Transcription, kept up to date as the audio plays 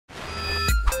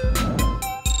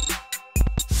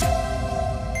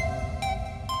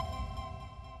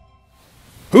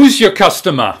Who's your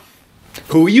customer?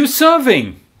 Who are you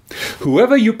serving?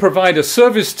 Whoever you provide a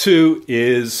service to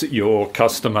is your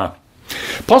customer.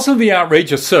 Positively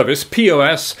Outrageous Service,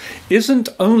 POS, isn't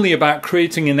only about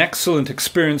creating an excellent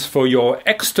experience for your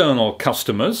external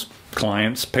customers,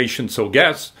 clients, patients, or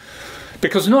guests,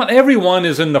 because not everyone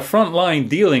is in the front line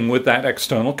dealing with that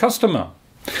external customer.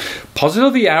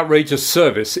 Positively Outrageous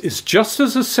Service is just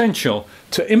as essential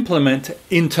to implement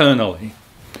internally.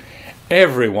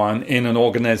 Everyone in an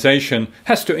organization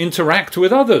has to interact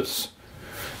with others.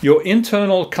 Your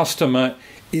internal customer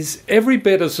is every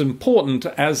bit as important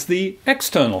as the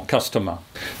external customer,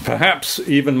 perhaps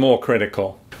even more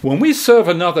critical. When we serve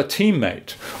another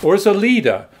teammate or as a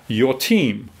leader, your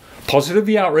team,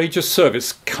 Positively Outrageous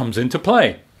Service comes into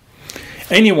play.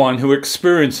 Anyone who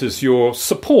experiences your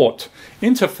support,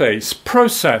 interface,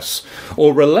 process,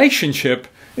 or relationship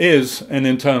is an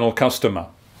internal customer.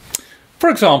 For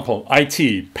example,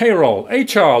 IT, payroll,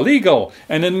 HR, legal,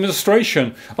 and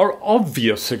administration are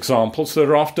obvious examples that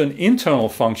are often internal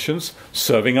functions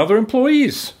serving other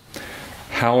employees.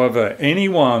 However,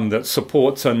 anyone that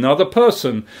supports another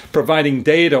person providing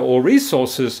data or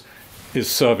resources is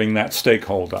serving that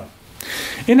stakeholder.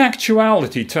 In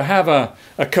actuality, to have a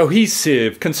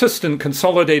cohesive, consistent,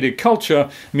 consolidated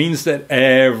culture means that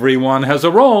everyone has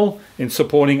a role in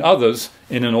supporting others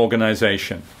in an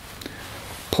organization.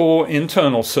 Poor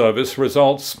internal service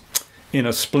results in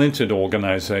a splintered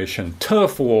organization,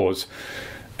 turf wars,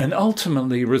 and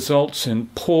ultimately results in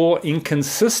poor,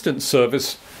 inconsistent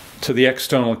service to the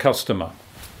external customer.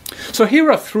 So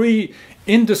here are 3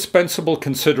 indispensable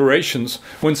considerations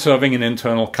when serving an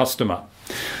internal customer.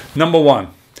 Number 1,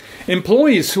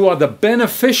 employees who are the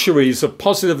beneficiaries of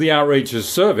Positively Outrageous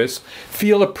Service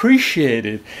feel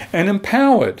appreciated and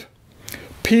empowered.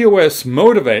 POS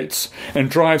motivates and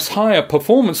drives higher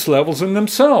performance levels in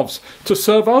themselves to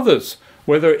serve others,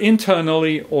 whether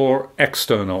internally or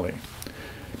externally.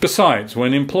 Besides,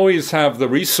 when employees have the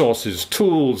resources,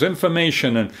 tools,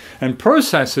 information, and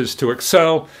processes to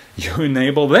excel, you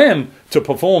enable them to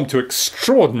perform to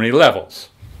extraordinary levels.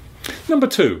 Number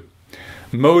 2,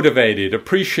 motivated,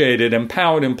 appreciated,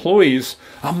 empowered employees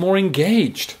are more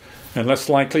engaged and less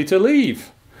likely to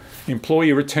leave.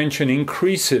 Employee retention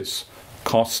increases,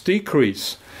 costs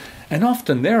decrease, and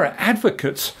often there are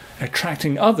advocates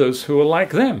attracting others who are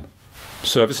like them,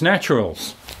 service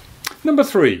naturals. Number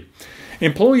 3,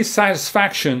 employee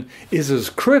satisfaction is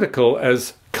as critical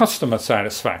as customer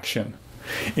satisfaction.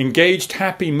 Engaged,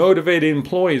 happy, motivated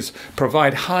employees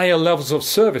provide higher levels of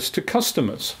service to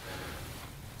customers.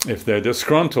 If they're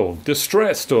disgruntled,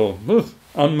 distressed, or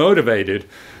unmotivated,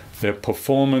 their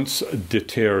performance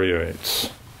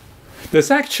deteriorates.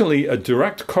 There's actually a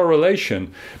direct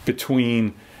correlation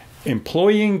between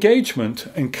employee engagement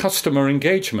and customer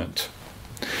engagement.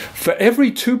 For every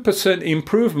 2%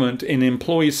 improvement in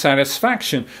employee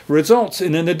satisfaction results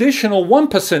in an additional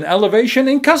 1% elevation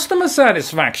in customer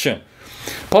satisfaction.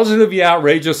 Positively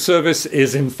Outrageous Service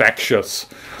is infectious.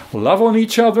 Love on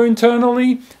each other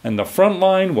internally, and the front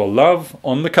line will love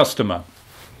on the customer.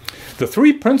 The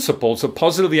 3 principles of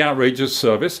Positively Outrageous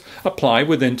Service apply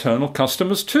with internal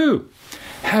customers too.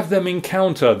 Have them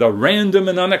encounter the random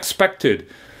and unexpected,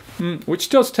 which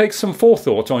does take some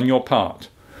forethought on your part.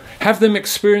 Have them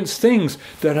experience things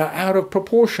that are out of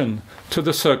proportion to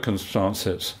the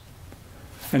circumstances.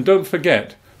 And don't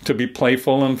forget to be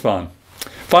playful and fun.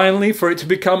 Finally, for it to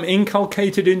become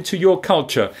inculcated into your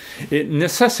culture, it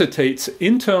necessitates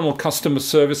internal customer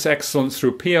service excellence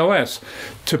through POS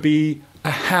to be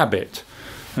a habit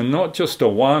and not just a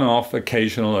one-off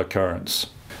occasional occurrence.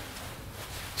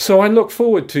 So I look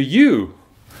forward to you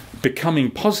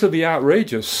becoming positively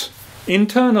outrageous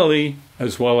internally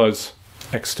as well as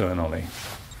externally.